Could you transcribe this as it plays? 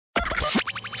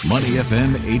Money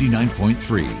FM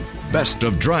 89.3, best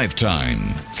of drive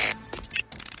time.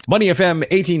 Money FM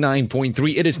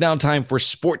 89.3. It is now time for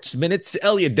Sports Minutes.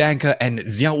 Elliot Danker and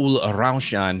Ziaul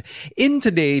Raushan in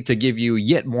today to give you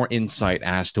yet more insight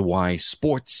as to why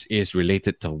sports is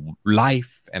related to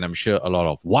life. And I'm sure a lot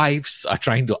of wives are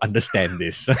trying to understand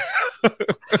this.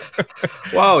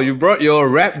 Wow, you brought your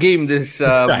rap game this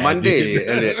Monday,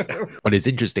 Elliot. But it's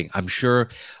interesting. I'm sure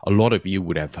a lot of you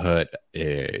would have heard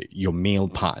your male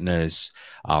partners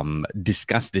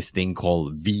discuss this thing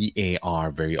called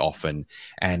VAR very often.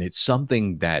 And it's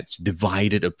something that's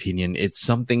divided opinion. It's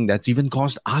something that's even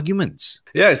caused arguments.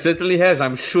 Yeah, it certainly has.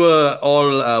 I'm sure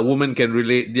all women can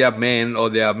relate. Their men or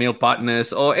their male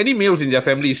partners or any males in their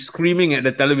family screaming at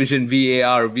the television,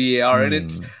 VAR. And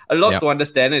it's a lot to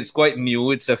understand. It's quite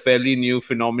new. It's a fairly new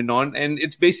phenomenon. And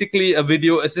it's basically a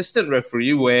video assistant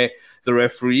referee where the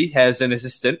referee has an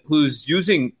assistant who's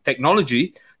using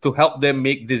technology to help them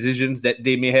make decisions that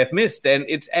they may have missed. And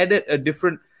it's added a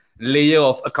different layer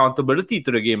of accountability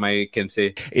to the game, I can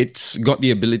say. It's got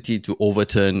the ability to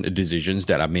overturn decisions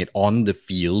that are made on the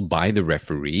field by the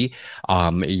referee.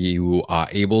 You are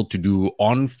able to do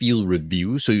on-field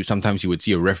review. So sometimes you would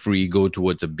see a referee go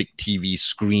towards a big TV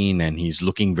screen and he's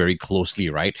looking very closely,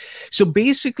 right? So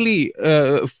basically,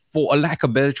 for a lack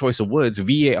of better choice of words,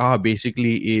 VAR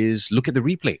basically is look at the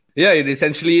replay. Yeah, it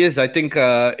essentially is. I think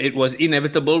it was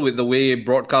inevitable with the way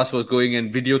broadcast was going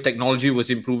and video technology was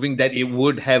improving that it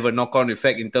would have a knock-on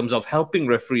effect in terms of helping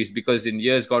referees, because in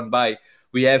years gone by,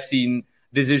 we have seen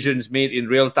decisions made in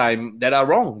real time that are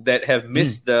wrong, that have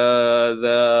missed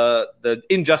the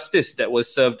injustice that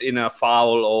was served in a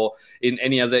foul or in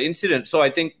any other incident. So I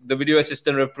think the video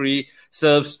assistant referee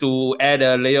serves to add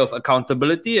a layer of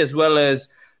accountability as well as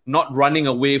not running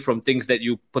away from things that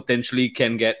you potentially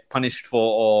can get punished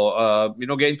for or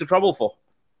get into trouble for.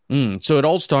 So it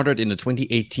all started in the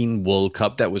 2018 World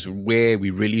Cup. That was where we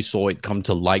really saw it come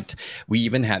to light. We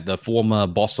even had the former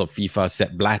boss of FIFA,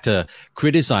 Sepp Blatter,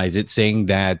 criticize it, saying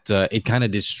that it kind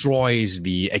of destroys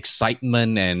the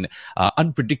excitement and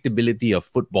unpredictability of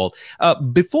football.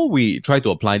 Before we try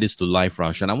to apply this to life,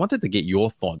 Raushan, I wanted to get your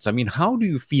thoughts. I mean, how do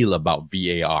you feel about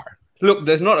VAR? Look,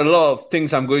 there's not a lot of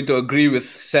things I'm going to agree with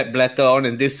Sepp Blatter on,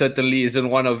 and this certainly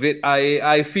isn't one of it.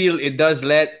 I feel it does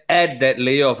add that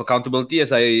layer of accountability,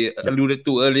 as I alluded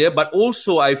to earlier, but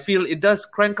also I feel it does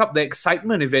crank up the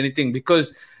excitement, if anything,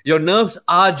 because your nerves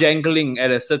are jangling at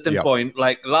a certain point.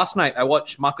 Like last night, I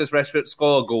watched Marcus Rashford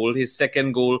score a goal, his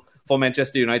second goal for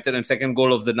Manchester United and second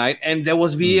goal of the night, and there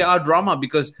was VAR drama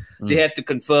because they had to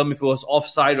confirm if it was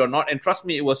offside or not, and trust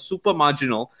me, it was super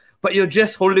marginal. But you're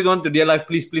just holding on to their life.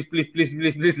 Please,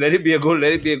 let it be a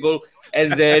goal.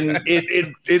 And then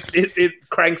it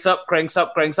cranks up.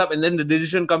 And then the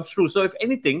decision comes through. So if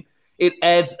anything, it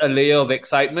adds a layer of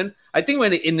excitement. I think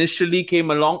when it initially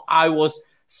came along, I was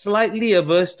slightly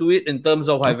averse to it in terms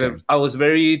of I was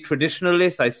very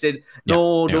traditionalist. I said,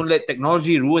 don't let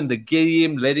technology ruin the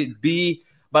game. Let it be.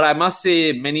 But I must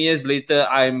say, many years later,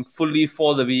 I'm fully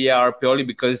for the VAR purely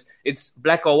because it's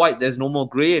black or white. There's no more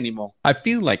gray anymore. I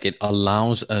feel like it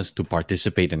allows us to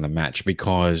participate in the match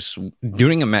because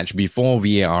during a match before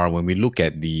VAR, when we look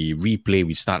at the replay,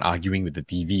 we start arguing with the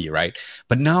TV, right?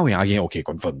 But now we're arguing, okay,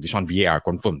 confirm. This one VAR,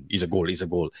 confirm. It's a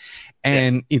goal.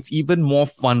 And it's even more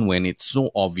fun when it's so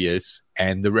obvious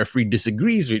and the referee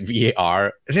disagrees with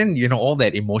VAR, then all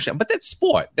that emotion. But that's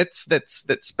sport. That's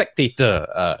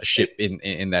spectatorship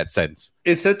in that sense.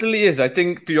 It certainly is. I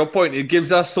think to your point, it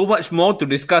gives us so much more to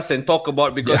discuss and talk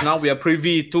about because now we are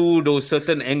privy to those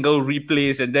certain angle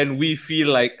replays, and then we feel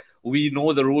like we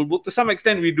know the rule book. To some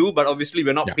extent we do, but obviously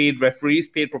we're not paid referees,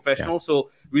 paid professionals. So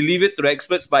we leave it to the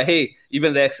experts. But hey,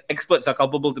 even the experts are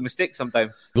culpable to mistakes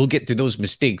sometimes. We'll get to those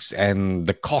mistakes and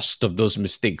the cost of those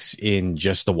mistakes in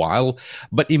just a while.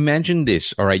 But imagine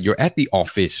this, all right? You're at the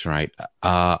office, right?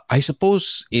 I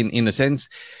suppose in a sense,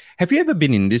 have you ever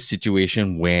been in this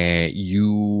situation where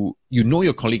you know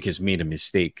your colleague has made a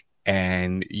mistake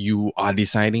and you are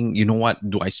deciding, you know what,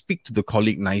 do I speak to the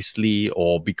colleague nicely,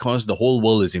 or because the whole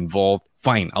world is involved,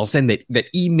 fine, I'll send that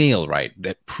email, right?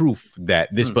 That proof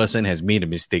that this person has made a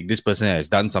mistake. This person has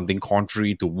done something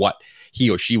contrary to what he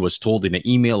or she was told in an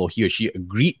email or he or she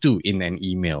agreed to in an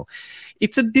email.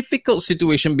 It's a difficult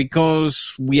situation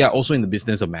because we are also in the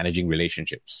business of managing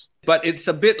relationships. But it's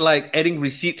a bit like adding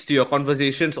receipts to your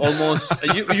conversations. Almost,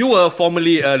 you were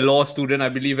formerly a law student, I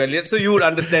believe, Elliot. So you would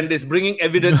understand this, bringing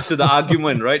evidence to the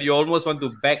argument, right? You almost want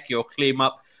to back your claim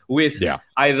up with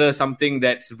either something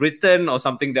that's written or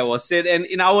something that was said. And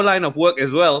in our line of work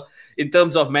as well, in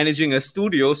terms of managing a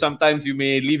studio, sometimes you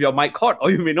may leave your mic hot or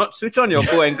you may not switch on your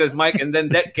co-anchor's mic, and then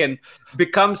that can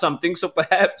become something. So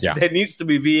perhaps there needs to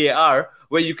be VAR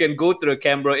where you can go through a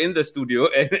camera in the studio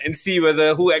and see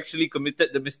whether who actually committed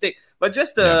the mistake. But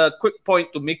just a quick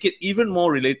point to make it even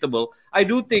more relatable, I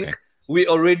do think we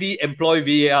already employ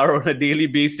VAR on a daily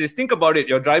basis. Think about it.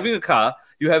 You're driving a car,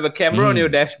 you have a camera on your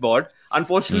dashboard.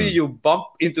 Unfortunately, you bump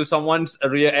into someone's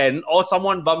rear end or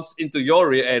someone bumps into your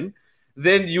rear end.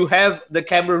 Then you have the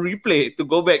camera replay to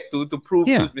go back to prove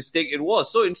whose mistake it was.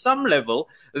 So in some level,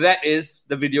 that is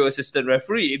the video assistant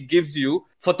referee. It gives you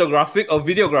photographic or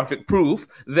videographic proof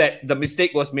that the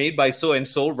mistake was made by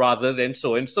so-and-so rather than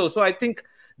so-and-so. So I think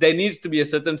there needs to be a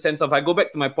certain sense of, I go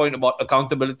back to my point about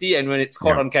accountability, and when it's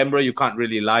caught on camera, you can't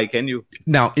really lie, can you?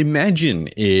 Now, imagine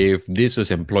if this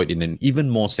was employed in an even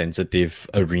more sensitive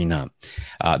arena,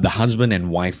 the husband and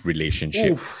wife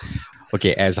relationship. Oof.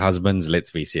 Okay, as husbands, let's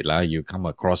face it, you come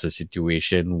across a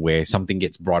situation where something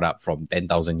gets brought up from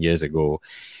 10,000 years ago,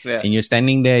 and you're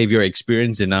standing there. If you're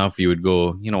experienced enough, you would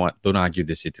go, you know what, don't argue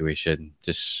this situation.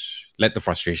 Just let the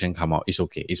frustration come out. It's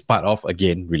okay. It's part of,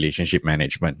 again, relationship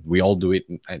management. We all do it,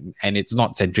 and it's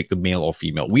not centric to male or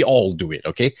female. We all do it,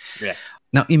 okay? Yeah.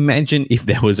 Now, imagine if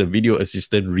there was a video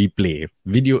assistant replay,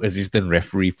 video assistant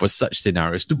referee for such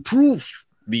scenarios to prove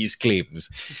these claims.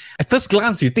 At first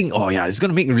glance, you think, oh yeah, it's going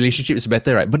to make relationships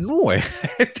better, right? But no, I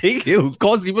think it'll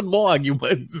cause even more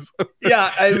arguments.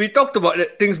 We talked about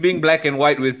things being black and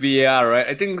white with VAR, right?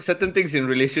 I think certain things in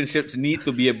relationships need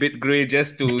to be a bit grey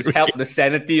just to help the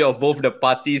sanity of both the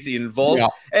parties involved.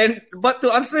 But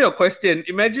to answer your question,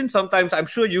 imagine sometimes, I'm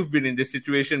sure you've been in this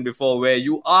situation before where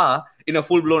you are in a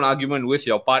full-blown argument with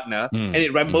your partner and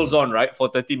it rambles on, right, for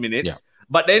 30 minutes.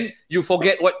 But then you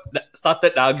forget what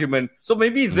started the argument. So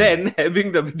maybe then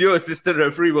having the video assistant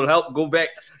referee will help go back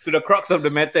to the crux of the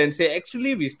matter and say,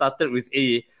 actually, we started with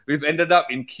A. We've ended up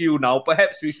in Q now.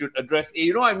 Perhaps we should address A.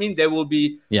 You know what I mean? There will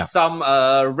be some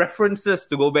references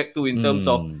to go back to in terms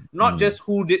of not just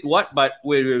who did what, but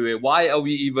wait. Why are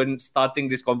we even starting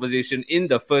this conversation in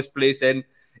the first place? And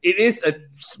it is a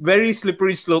very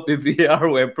slippery slope if VAR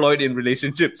were employed in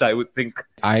relationships, I would think.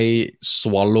 I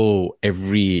swallow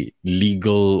every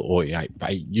legal, or I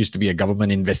used to be a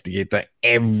government investigator,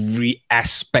 every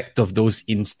aspect of those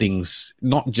instincts,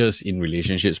 not just in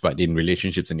relationships, but in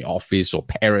relationships in the office or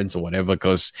parents or whatever,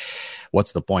 because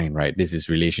what's the point, right? This is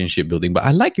relationship building. But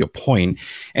I like your point,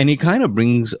 and it kind of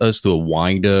brings us to a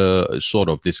wider sort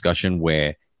of discussion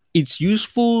where it's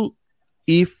useful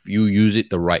if you use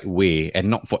it the right way and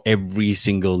not for every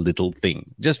single little thing,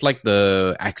 just like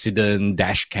the accident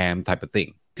dash cam type of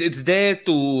thing. It's there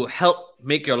to help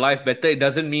make your life better. It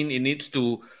doesn't mean it needs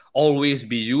to always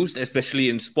be used, especially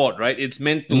in sport, right? It's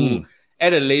meant to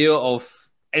add a layer of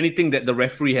anything that the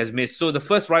referee has missed. So the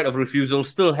first right of refusal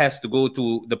still has to go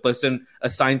to the person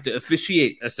assigned to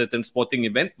officiate a certain sporting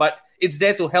event, but it's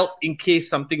there to help in case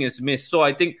something is missed. So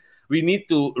I think we need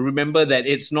to remember that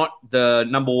it's not the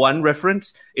number one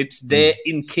reference. It's there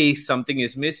in case something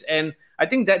is missed. And I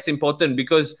think that's important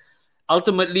because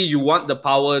ultimately you want the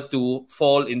power to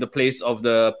fall in the place of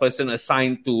the person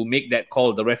assigned to make that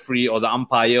call, the referee or the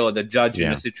umpire or the judge in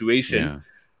a situation.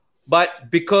 But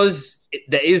because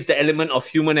there is the element of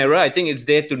human error, I think it's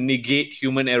there to negate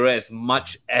human error as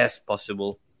much as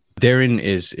possible. Therein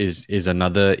is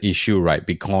another issue, right?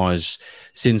 Because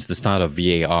since the start of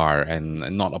VAR and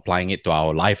not applying it to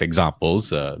our life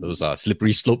examples, those are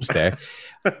slippery slopes there.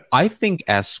 I think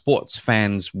as sports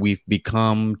fans, we've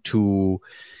become too,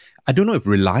 I don't know if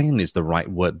reliant is the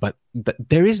right word, but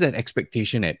there is that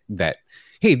expectation that,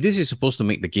 hey, this is supposed to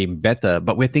make the game better,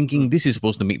 but we're thinking this is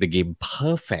supposed to make the game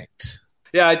perfect.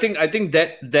 Yeah, I think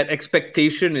that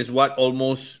expectation is what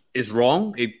almost is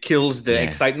wrong. It kills the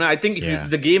excitement. I think if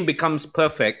the game becomes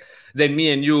perfect, then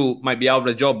me and you might be out of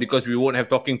the job because we won't have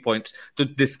talking points to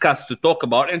discuss, to talk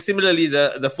about. And similarly,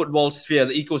 the football sphere,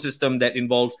 the ecosystem that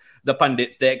involves the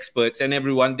pundits, the experts, and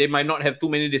everyone, they might not have too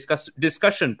many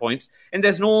discussion points. And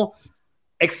there's no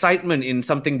excitement in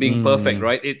something being perfect,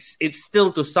 right? It's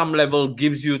still to some level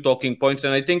gives you talking points.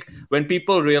 And I think when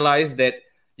people realize that,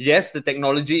 yes, the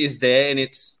technology is there and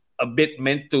it's a bit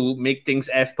meant to make things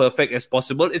as perfect as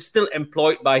possible, it's still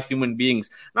employed by human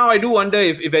beings. Now, I do wonder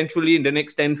if eventually in the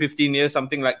next 10, 15 years,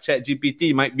 something like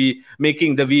ChatGPT might be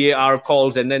making the VAR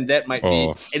calls and then that might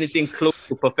be anything close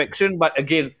to perfection. But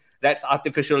again, that's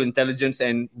artificial intelligence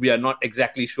and we are not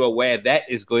exactly sure where that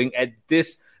is going at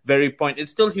this very point.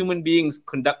 It's still human beings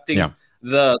conducting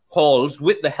the calls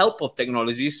with the help of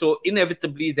technology. So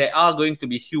inevitably, there are going to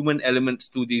be human elements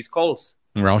to these calls.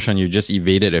 Raushan, you just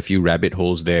evaded a few rabbit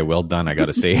holes there. Well done, I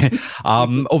gotta say.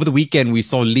 Over the weekend, we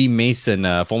saw Lee Mason,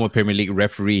 a former Premier League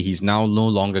referee. He's now no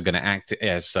longer going to act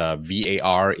as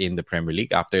VAR in the Premier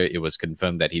League after it was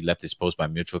confirmed that he left his post by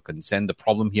mutual consent. The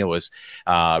problem here was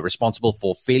responsible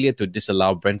for failure to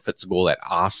disallow Brentford's goal at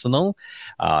Arsenal.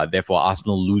 Therefore,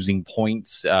 Arsenal losing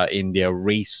points in their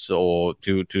race or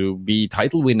to be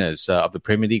title winners of the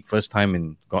Premier League, first time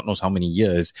in God knows how many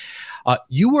years.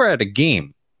 You were at a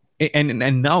game.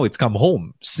 And now it's come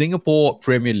home, Singapore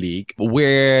Premier League,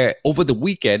 where over the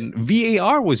weekend,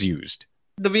 VAR was used.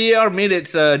 The VAR made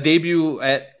its debut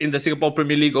in the Singapore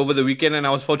Premier League over the weekend, and I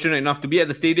was fortunate enough to be at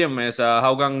the stadium as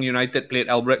Hougang United played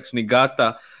Albrechts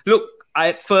Niigata. Look,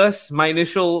 at first, my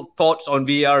initial thoughts on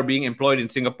VAR being employed in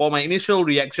Singapore, my initial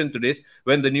reaction to this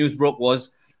when the news broke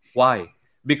was, why?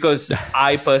 Because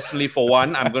I personally, for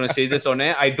one, I'm going to say this on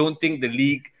air, I don't think the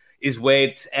league is where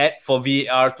it's at for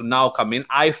VAR to now come in.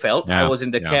 I was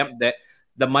in the camp that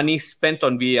the money spent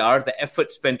on VAR, the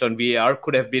effort spent on VAR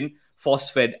could have been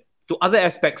force-fed to other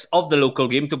aspects of the local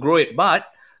game to grow it. But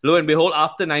lo and behold,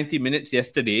 after 90 minutes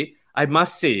yesterday, I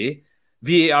must say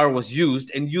VAR was used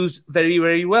and used very,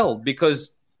 very well,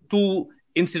 because 2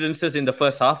 incidences in the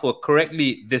first half were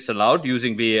correctly disallowed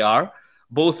using VAR.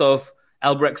 Both of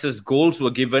Albrecht's goals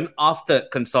were given after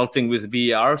consulting with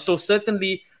VAR. So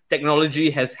certainly technology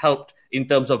has helped in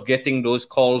terms of getting those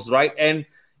calls right. And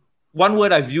one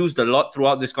word I've used a lot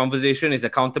throughout this conversation is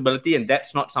accountability, and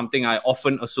that's not something I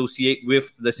often associate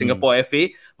with the Singapore FA.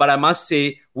 But I must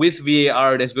say, with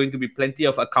VAR, there's going to be plenty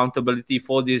of accountability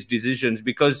for these decisions,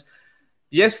 because,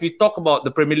 yes, we talk about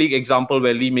the Premier League example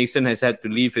where Lee Mason has had to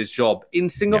leave his job. In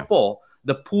Singapore,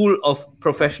 the pool of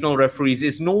professional referees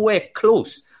is nowhere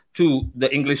close to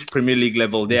the English Premier League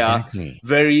level. There are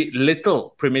very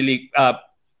little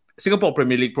Singapore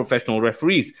Premier League professional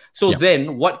referees. So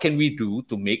then what can we do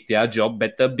to make their job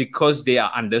better, because they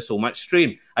are under so much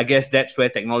strain? I guess that's where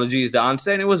technology is the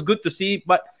answer, and it was good to see.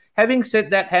 But having said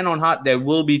that, hand on heart, there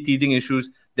will be teething issues.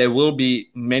 There will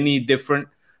be many different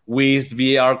ways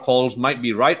VAR calls might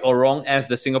be right or wrong as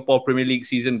the Singapore Premier League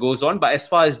season goes on. But as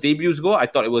far as debuts go, I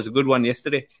thought it was a good one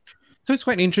yesterday. So it's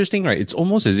quite interesting, right? It's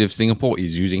almost as if Singapore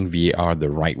is using VAR the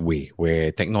right way,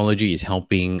 where technology is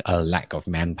helping a lack of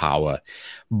manpower.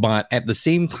 But at the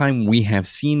same time, we have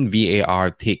seen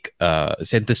VAR take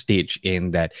center stage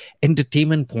in that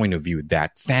entertainment point of view,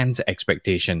 that fans'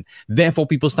 expectation. Therefore,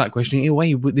 people start questioning, hey, why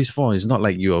you put this for? It's not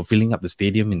like you're filling up the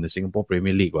stadium in the Singapore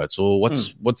Premier League, right? So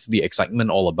what's the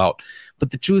excitement all about? But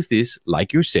the truth is,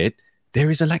 like you said, there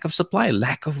is a lack of supply,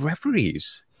 lack of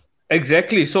referees.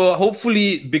 Exactly. So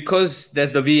hopefully, because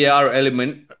there's the VAR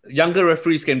element, younger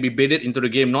referees can be bidded into the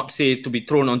game, not say to be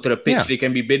thrown onto the pitch. Yeah. They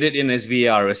can be bidded in as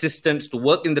VAR assistants to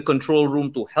work in the control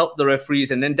room to help the referees.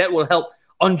 And then that will help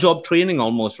on-job training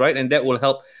almost, right? And that will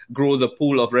help grow the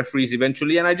pool of referees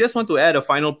eventually. And I just want to add a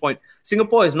final point.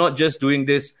 Singapore is not just doing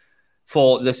this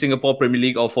for the Singapore Premier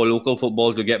League or for local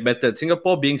football to get better.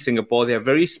 Singapore being Singapore, they're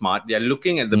very smart. They're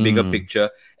looking at the bigger picture.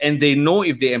 And they know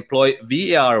if they employ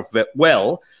VAR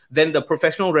well, then the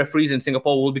professional referees in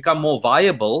Singapore will become more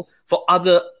viable for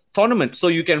other tournaments. So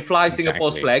you can fly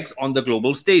Singapore's flags on the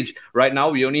global stage. Right now,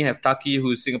 we only have Taki,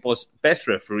 who's Singapore's best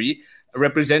referee,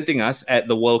 representing us at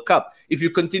the World Cup. If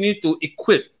you continue to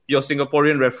equip your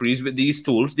Singaporean referees with these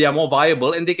tools, they are more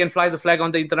viable and they can fly the flag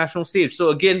on the international stage.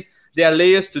 So again, there are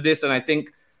layers to this. And I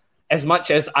think as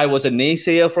much as I was a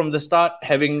naysayer from the start,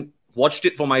 having watched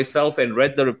it for myself and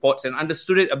read the reports and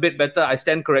understood it a bit better, I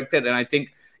stand corrected. And I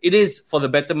think it is for the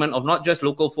betterment of not just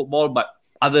local football, but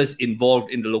others involved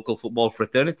in the local football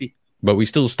fraternity. But we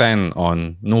still stand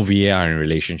on no VAR in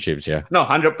relationships, yeah? No,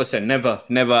 100%. Never.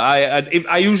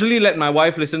 I usually let my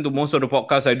wife listen to most of the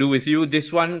podcasts I do with you.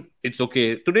 This one, it's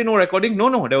okay. Today, no recording?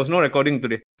 No, there was no recording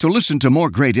today. To listen to more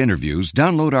great interviews,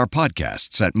 download our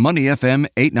podcasts at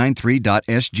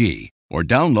moneyfm893.sg or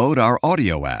download our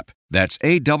audio app. That's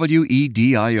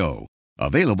AWEDIO.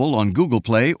 Available on Google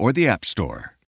Play or the App Store.